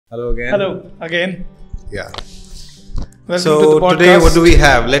Hello again. Hello again. Yeah. Welcome to the So podcast. today, what do we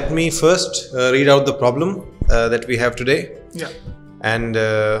have? Let me first read out the problem that we have today. Yeah. And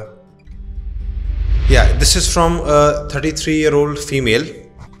yeah, this is from a 33-year-old female.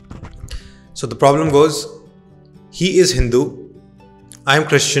 So the problem goes, he is Hindu, I am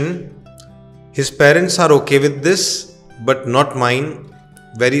Christian, his parents are okay with this, but not mine,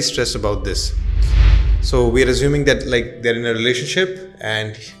 very stressed about this. So we are assuming that like they're in a relationship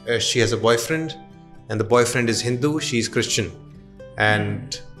and she has a boyfriend and the boyfriend is Hindu, she is Christian,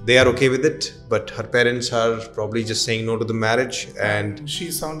 and they are okay with it, but her parents are probably just saying no to the marriage, and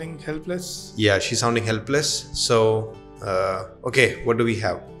She's sounding helpless. yeah, she's sounding helpless. So okay, what do we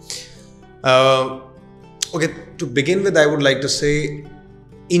have? Okay, to begin with, I would like to say,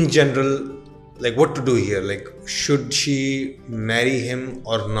 in general, like what to do here. Like, should she marry him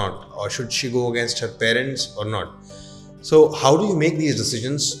or not, or should she go against her parents or not? So how do you make these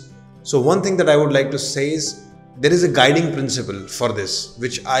decisions? So one thing that I would like to say is, there is a guiding principle for this,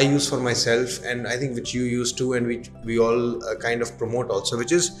 which I use for myself, and I think which you use too, and which we all kind of promote also,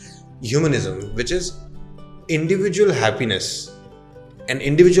 which is humanism, which is individual happiness and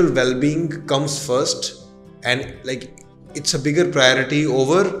individual well-being comes first, and like it's a bigger priority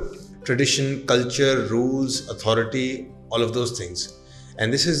over tradition, culture, rules, authority, all of those things.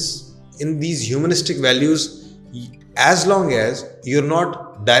 And this is in these humanistic values, as long as you're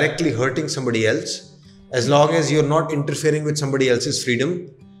not directly hurting somebody else, as long as you're not interfering with somebody else's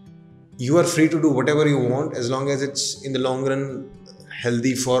freedom, you are free to do whatever you want, as long as it's in the long run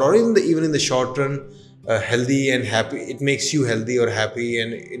healthy for, or even in the short run healthy and happy. It makes you healthy or happy,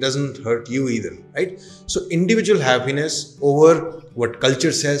 and it doesn't hurt you either, right? So individual happiness over what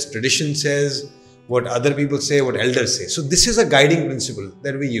culture says, tradition says, what other people say, what elders say. So this is a guiding principle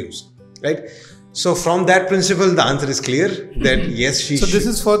that we use, right? So from that principle, the answer is clear that yes, she So should. this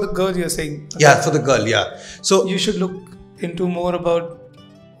is for the girl, you're saying? Yeah, for the girl, yeah. So You should look into more about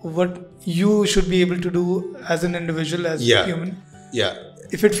what you should be able to do as an individual, as Yeah. a human. yeah,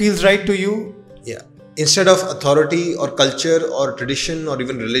 If it feels right to you, yeah. Instead of authority or culture or tradition or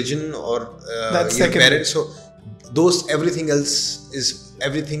even religion or That's your secondary. parents, so those everything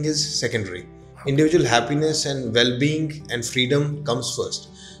is secondary. Individual happiness and well-being and freedom comes first.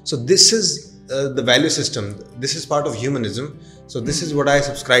 So this is the value system. This is part of humanism. So this is what I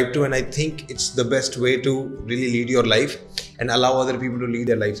subscribe to, and I think it's the best way to really lead your life and allow other people to lead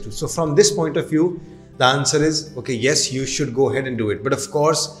their lives too. So from this point of view, the answer is okay. Yes, you should go ahead and do it, but of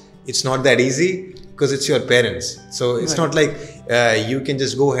course, it's not that easy because it's your parents. So it's not like you can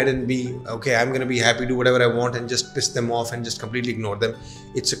just go ahead and be okay, I'm going to be happy, do whatever I want, and just piss them off and just completely ignore them.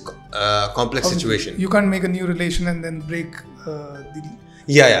 It's a complex situation. you can't make a new relation and then break the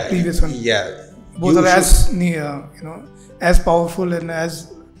Yeah. previous one. Yeah. both You are should- as near, as powerful and as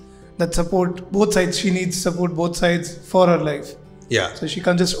that support both sides. She needs support both sides for her life, Yeah. so she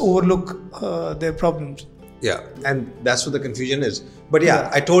can't just overlook their problems. Yeah, and that's what the confusion is. But yeah,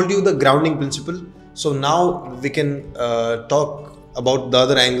 I told you the grounding principle. So now we can talk about the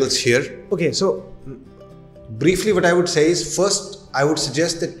other angles here. Okay, so briefly what I would say is, first I would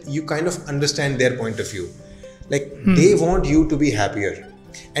suggest that you kind of understand their point of view. Like they want you to be happier,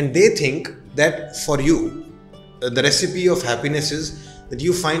 and they think that for you, the recipe of happiness is that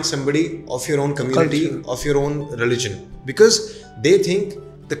you find somebody of your own community, Culture. of your own religion, because they think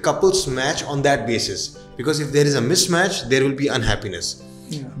the couples match on that basis. Because if there is a mismatch, there will be unhappiness.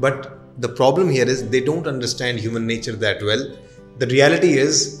 Yeah. But the problem here is they don't understand human nature that well. The reality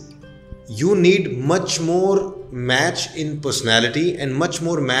is you need much more match in personality and much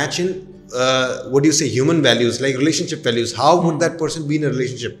more match in human values, like relationship values. How would that person be in a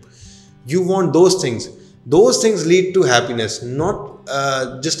relationship? You want those things. Those things lead to happiness, not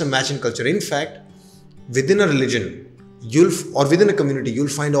just a match in culture. In fact, within a religion, or within a community,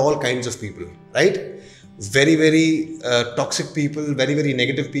 you'll find all kinds of people, right? Very, very toxic people, very, very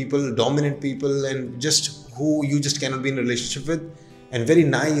negative people, dominant people, and just who you just cannot be in a relationship with, and very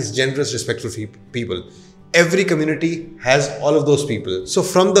nice, generous, respectful people. Every community has all of those people. So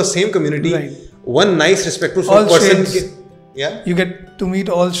from the same community, Right. one nice, respectful All person shades. yeah, You get to meet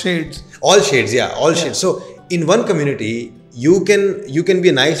all shades. all shades, yeah, all shades. So in one community, you can be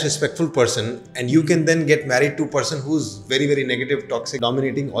a nice, respectful person, and you can then get married to a person who's very, very negative, toxic,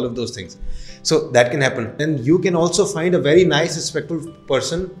 dominating, all of those things. So that can happen. And you can also find a very nice, respectful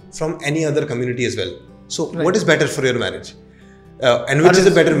person from any other community as well. So what is better for your marriage? And which is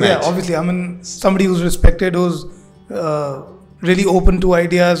a better match? Yeah, obviously. I mean, somebody who's respected, who's really open to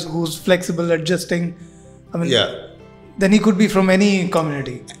ideas, who's flexible, adjusting. I mean, Yeah. Then he could be from any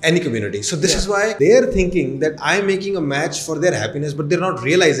community. Any community. So this is why they're thinking that I'm making a match for their happiness, but they're not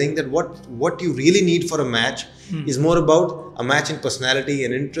realizing that what you really need for a match is more about a match in personality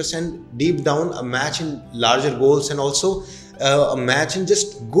and interest, and deep down a match in larger goals, and also a match in just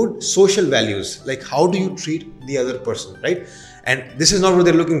good social values, like how do you treat the other person, right? And this is not what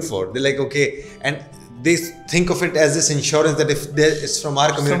they're looking for. They're like, okay, and they think of it as this insurance that if it's from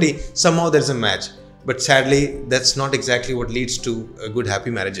our community, somehow there's a match. But sadly, that's not exactly what leads to good,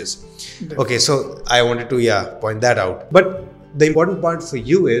 happy marriages. Definitely. Okay, so I wanted to point that out. But the important part for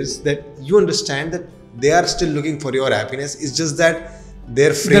you is that you understand that they are still looking for your happiness. It's just that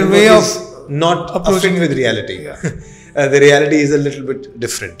their framework is not a fit with reality. Yeah. The reality is a little bit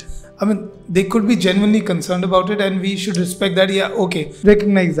different. I mean, they could be genuinely concerned about it, and we should respect that. Yeah, okay,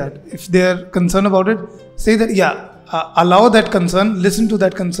 recognize that. If they are concerned about it, say that. Yeah, allow that concern, listen to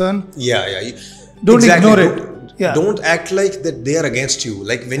that concern. Don't ignore it. Don't act like that they are against you.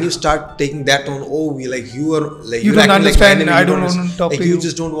 Like when you start taking that tone, you are like you don't understand. I don't want to talk to you. You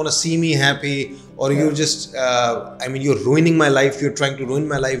just don't want to see me happy, or you just you're ruining my life. You're trying to ruin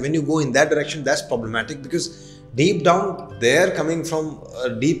my life. When you go in that direction, that's problematic, because deep down they're coming from a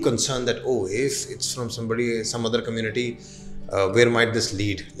deep concern that if it's from some other community, where might this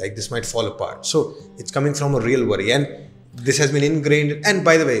lead? Like this might fall apart. So it's coming from a real worry, and this has been ingrained. And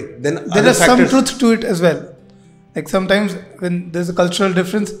by the way, then there is some truth to it as well. Like sometimes when there's a cultural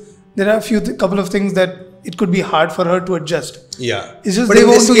difference, there are couple of things that it could be hard for her to adjust. Yeah, it's just they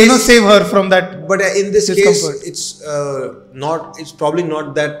want to save her from that. But in this case, it's probably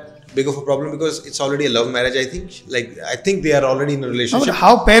not that big of a problem, because it's already a love marriage. I think they are already in a relationship. No, but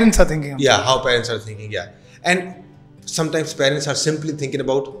how parents are thinking? How parents are thinking. And sometimes parents are simply thinking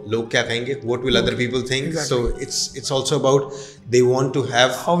about log kya kahenge, what will other people think. Exactly. So it's also about they want to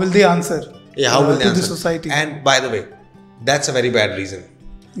have, how will they answer? How will they answer to the society? And by the way, that's a very bad reason.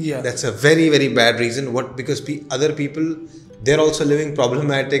 That's a very, very bad reason. Because other people, they're also living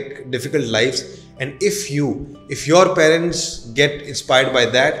problematic, difficult lives. And if your parents get inspired by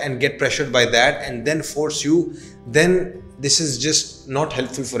that and get pressured by that and then force you, then this is just not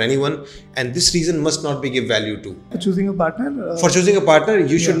helpful for anyone. And this reason must not be give value to. For choosing a partner? For choosing a partner,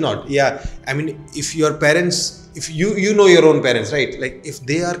 you should not. I mean, if your parents, if you know your own parents, right? Like if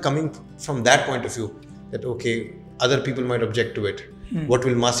they are coming from that point of view, that okay, other people might object to it. What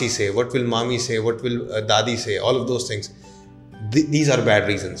will Masi say? What will Mami say? What will Dadi say? All of those things. These are bad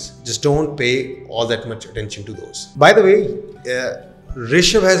reasons. Just don't pay all that much attention to those. By the way,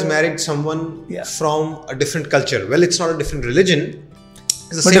 Rishabh has married someone from a different culture. Well, it's not a different religion.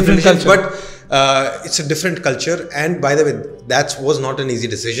 It's the same religion, but it's a different culture. And by the way, that was not an easy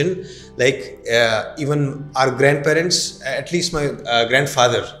decision. Like even our grandparents, at least my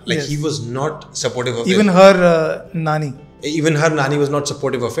grandfather, he was not supportive of it. Even her nani. Even her nani was not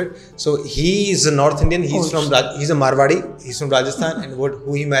supportive of it. So he is a North Indian. He's a Marwadi. He's from Rajasthan, and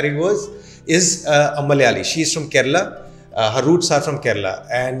who he married is a Malayali. She's from Kerala. Her roots are from Kerala,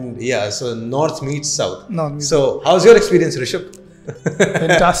 and so North meets South. So how's your experience, Rishabh?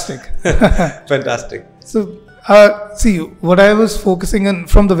 Fantastic. Fantastic. So see, what I was focusing on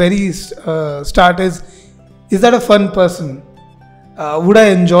from the very start is that a fun person? Would I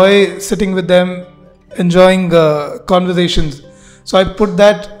enjoy sitting with them? Enjoying conversations. So I put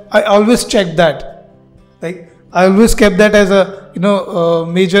that, I always checked that. Like I always kept that as a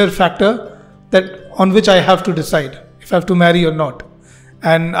major factor that on which I have to decide if I have to marry or not.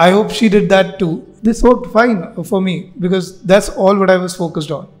 And I hope she did that too. This worked fine for me because that's all what I was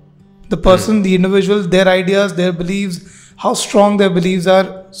focused on. The person, the individual, their ideas, their beliefs, how strong their beliefs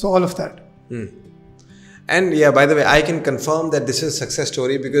are. So all of that. And by the way, I can confirm that this is a success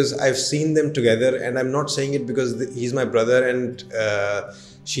story because I've seen them together, and I'm not saying it because he's my brother and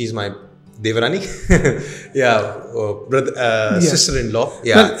she's my Devarani. Sister-in-law.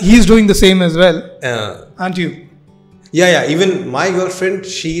 Well, he's doing the same as well, aren't you? Even my girlfriend,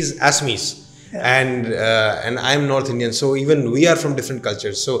 she's Assamese, and I'm North Indian. So even we are from different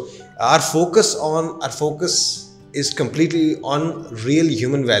cultures. So our focus is completely on real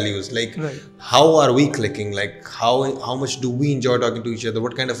human values, like how are we clicking, like how much do we enjoy talking to each other,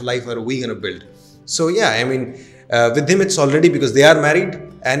 what kind of life are we going to build. So with him it's already, because they are married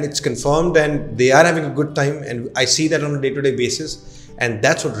and it's confirmed and they are having a good time, and I see that on a day-to-day basis, and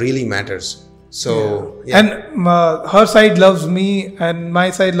that's what really matters. So and her side loves me and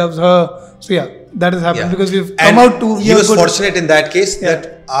my side loves her, so that has happened because we've come out to. He was fortunate in that case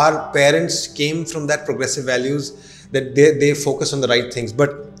that our parents came from that progressive values, that they focus on the right things.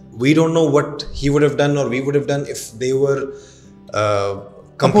 But we don't know what he would have done or we would have done if they were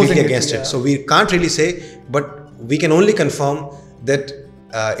completely against it. So we can't really say. But we can only confirm that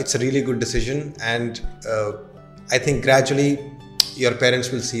it's a really good decision, and I think gradually your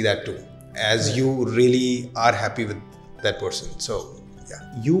parents will see that too, as you really are happy with that person. So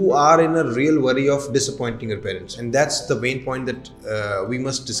yeah, you are in a real worry of disappointing your parents, and that's the main point that we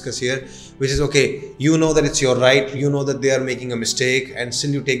must discuss here, which is, okay, you know that it's your right, you know that they are making a mistake, and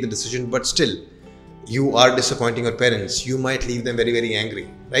still you take the decision, but still you are disappointing your parents. You might leave them very, very angry,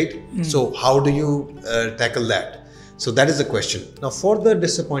 right? So how do you tackle that? So that is the question. Now for the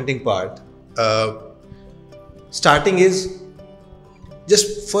disappointing part, starting is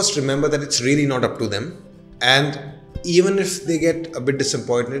just first remember that it's really not up to them, and even if they get a bit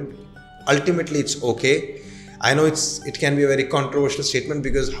disappointed, ultimately it's okay. I know it can be a very controversial statement,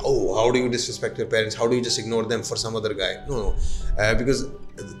 because how do you disrespect your parents? How do you just ignore them for some other guy? No, because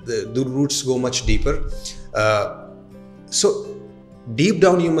the roots go much deeper. So deep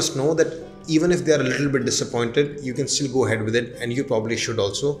down you must know that even if they are a little bit disappointed, you can still go ahead with it, and you probably should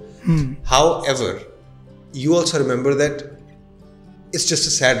also. However, you also remember that it's just a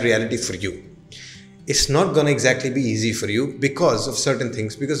sad reality for you. It's not going to exactly be easy for you because of certain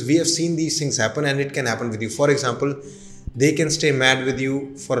things, because we have seen these things happen, and it can happen with you. For example, they can stay mad with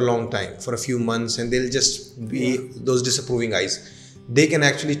you for a long time, for a few months, and they'll just be those disapproving eyes. They can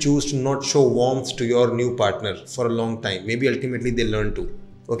actually choose to not show warmth to your new partner for a long time. Maybe ultimately they learn to.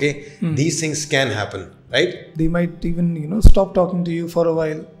 Okay, these things can happen, right? They might even, stop talking to you for a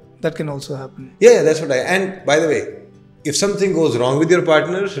while. That can also happen. Yeah, that's what and by the way, if something goes wrong with your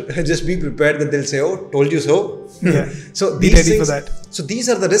partner, just be prepared that they'll say, "Oh, told you so." Yeah. So be ready for that. So these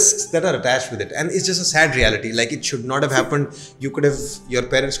are the risks that are attached with it, and it's just a sad reality. Like, it should not have happened. Your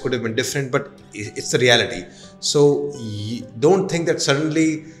parents could have been different, but it's the reality. So don't think that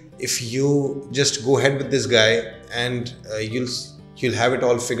suddenly, if you just go ahead with this guy, and you'll have it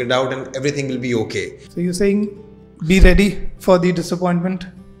all figured out and everything will be okay. So you're saying, be ready for the disappointment,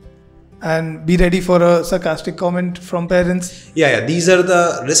 and be ready for a sarcastic comment from parents. Yeah. These are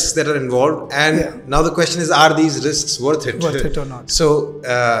the risks that are involved. And now the question is, are these risks worth it? Worth it or not? So,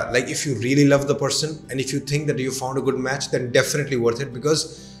 like, if you really love the person, and if you think that you found a good match, then definitely worth it.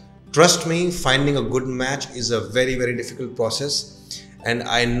 Because trust me, finding a good match is a very, very difficult process. And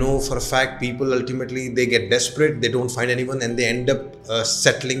I know for a fact, people ultimately, they get desperate, they don't find anyone, and they end up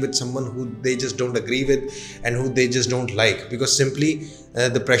settling with someone who they just don't agree with and who they just don't like, because simply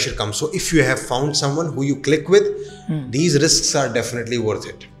the pressure comes. So if you have found someone who you click with, these risks are definitely worth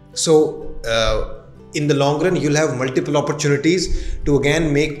it. So in the long run, you'll have multiple opportunities to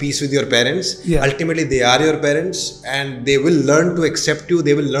again make peace with your parents. Ultimately, they are your parents, and they will learn to accept you,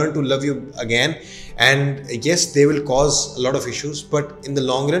 they will learn to love you again. And yes, they will cause a lot of issues, but in the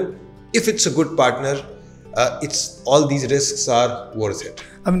long run, if it's a good partner, it's all these risks are worth it.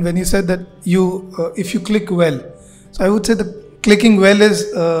 I mean, when you said that if you click well, so I would say the clicking well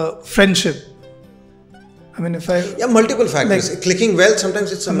is friendship. I mean, multiple factors. Like, clicking well,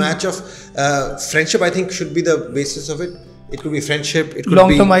 sometimes it's a match of friendship. I think should be the basis of it. It could be friendship. It could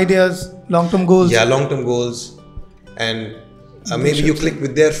long-term ideas, long-term goals. Yeah, long-term goals, and maybe you click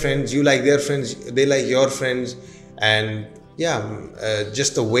with their friends, you like their friends, they like your friends, and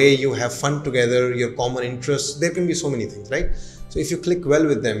just the way you have fun together, your common interests. There can be so many things, right? So if you click well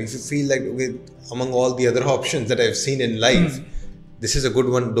with them, if you feel like among all the other options that I've seen in life, this is a good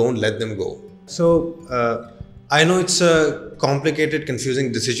one, don't let them go. So I know it's a complicated,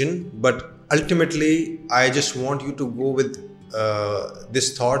 confusing decision, but ultimately I just want you to go with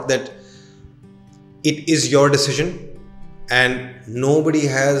this thought that it is your decision, and nobody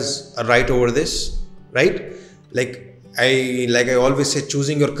has a right over this, right? Like I always say,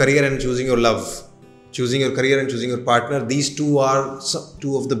 choosing your career and choosing your love, choosing your career and choosing your partner, these two are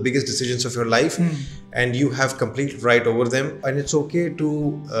two of the biggest decisions of your life, and you have complete right over them. And it's okay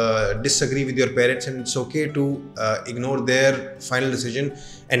to disagree with your parents, and it's okay to ignore their final decision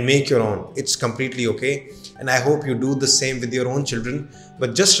and make your own. It's completely okay, and I hope you do the same with your own children.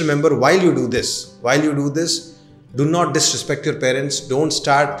 But just remember, while you do this, do not disrespect your parents. Don't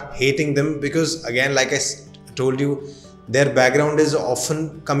start hating them, because again, like I told you, their background is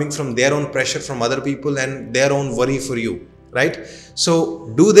often coming from their own pressure from other people and their own worry for you, right?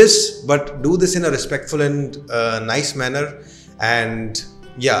 So do this, but do this in a respectful and nice manner. And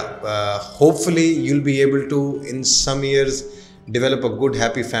hopefully you'll be able to, in some years, develop a good,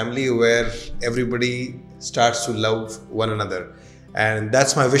 happy family where everybody starts to love one another. And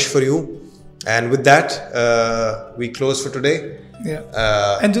that's my wish for you. And with that, we close for today.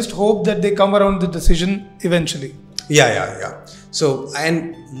 And just hope that they come around the decision eventually. So,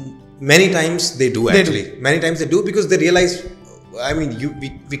 and many times they do actually. Many times they do, because they realize I mean,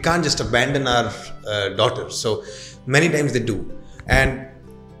 we can't just abandon our daughters. So many times they do. And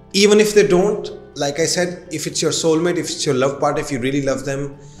even if they don't, like I said, if it's your soulmate, if it's your love partner, if you really love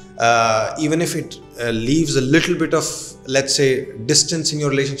them, even if it leaves a little bit of, let's say, distance in your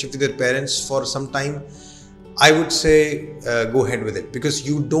relationship with your parents for some time, I would say go ahead with it, because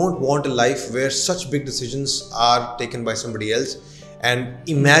you don't want a life where such big decisions are taken by somebody else. And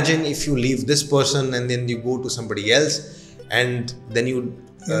imagine if you leave this person and then you go to somebody else, and then you're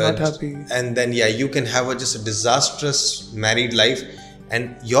not happy. And then you can have just a disastrous married life,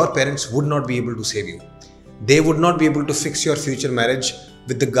 and your parents would not be able to save you. They would not be able to fix your future marriage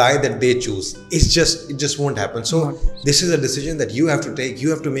with the guy that they choose. It just won't happen. So this is a decision that you have to take. You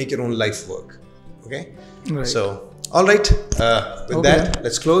have to make your own life work. Okay. Right. So, all right. With that,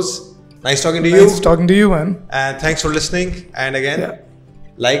 let's close. Nice talking to you. Nice talking to you, man. And thanks for listening. And again,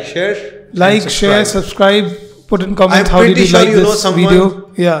 like, share, subscribe. Put in comments I'm how did you sure like you know this someone,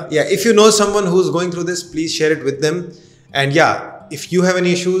 video. Yeah. If you know someone who's going through this, please share it with them. And if you have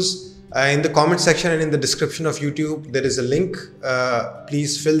any issues, in the comment section and in the description of YouTube, there is a link.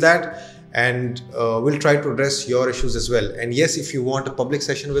 Please fill that, and we'll try to address your issues as well. And yes, if you want a public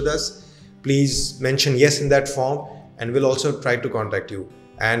session with us, please mention yes in that form, and we'll also try to contact you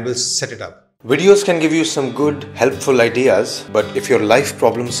and we'll set it up. Videos can give you some good, helpful ideas, but if your life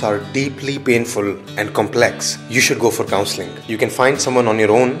problems are deeply painful and complex, you should go for counseling. You can find someone on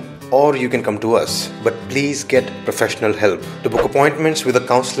your own, or you can come to us, but please get professional help. To book appointments with a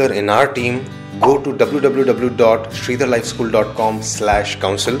counselor in our team, go to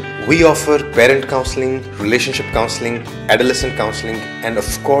www.sridharlifeschool.com/counsel. We offer parent counseling, relationship counseling, adolescent counseling, and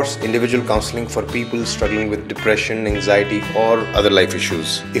of course individual counseling for people struggling with depression, anxiety, or other life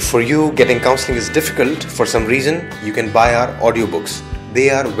issues. If for you getting counseling is difficult for some reason, you can buy our audiobooks. They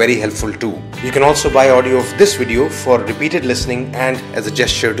are very helpful too. You can also buy audio of this video for repeated listening and as a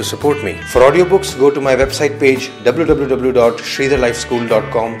gesture to support me. For audiobooks, go to my website page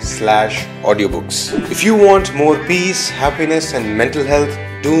www.sridharlifeschool.com/audiobooks. If you want more peace, happiness and mental health,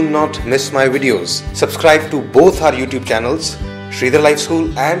 do not miss my videos. Subscribe to both our YouTube channels, Sridhar Life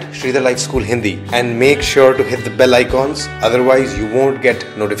School and Sridhar Life School Hindi, and make sure to hit the bell icons, otherwise you won't get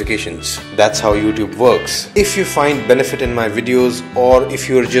notifications. That's how YouTube works. If you find benefit in my videos, or if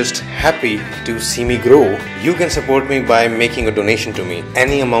you're just happy to see me grow, you can support me by making a donation to me.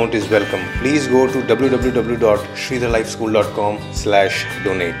 Any amount is welcome. Please go to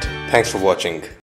www.sridharlifeschool.com/donate. Thanks for watching.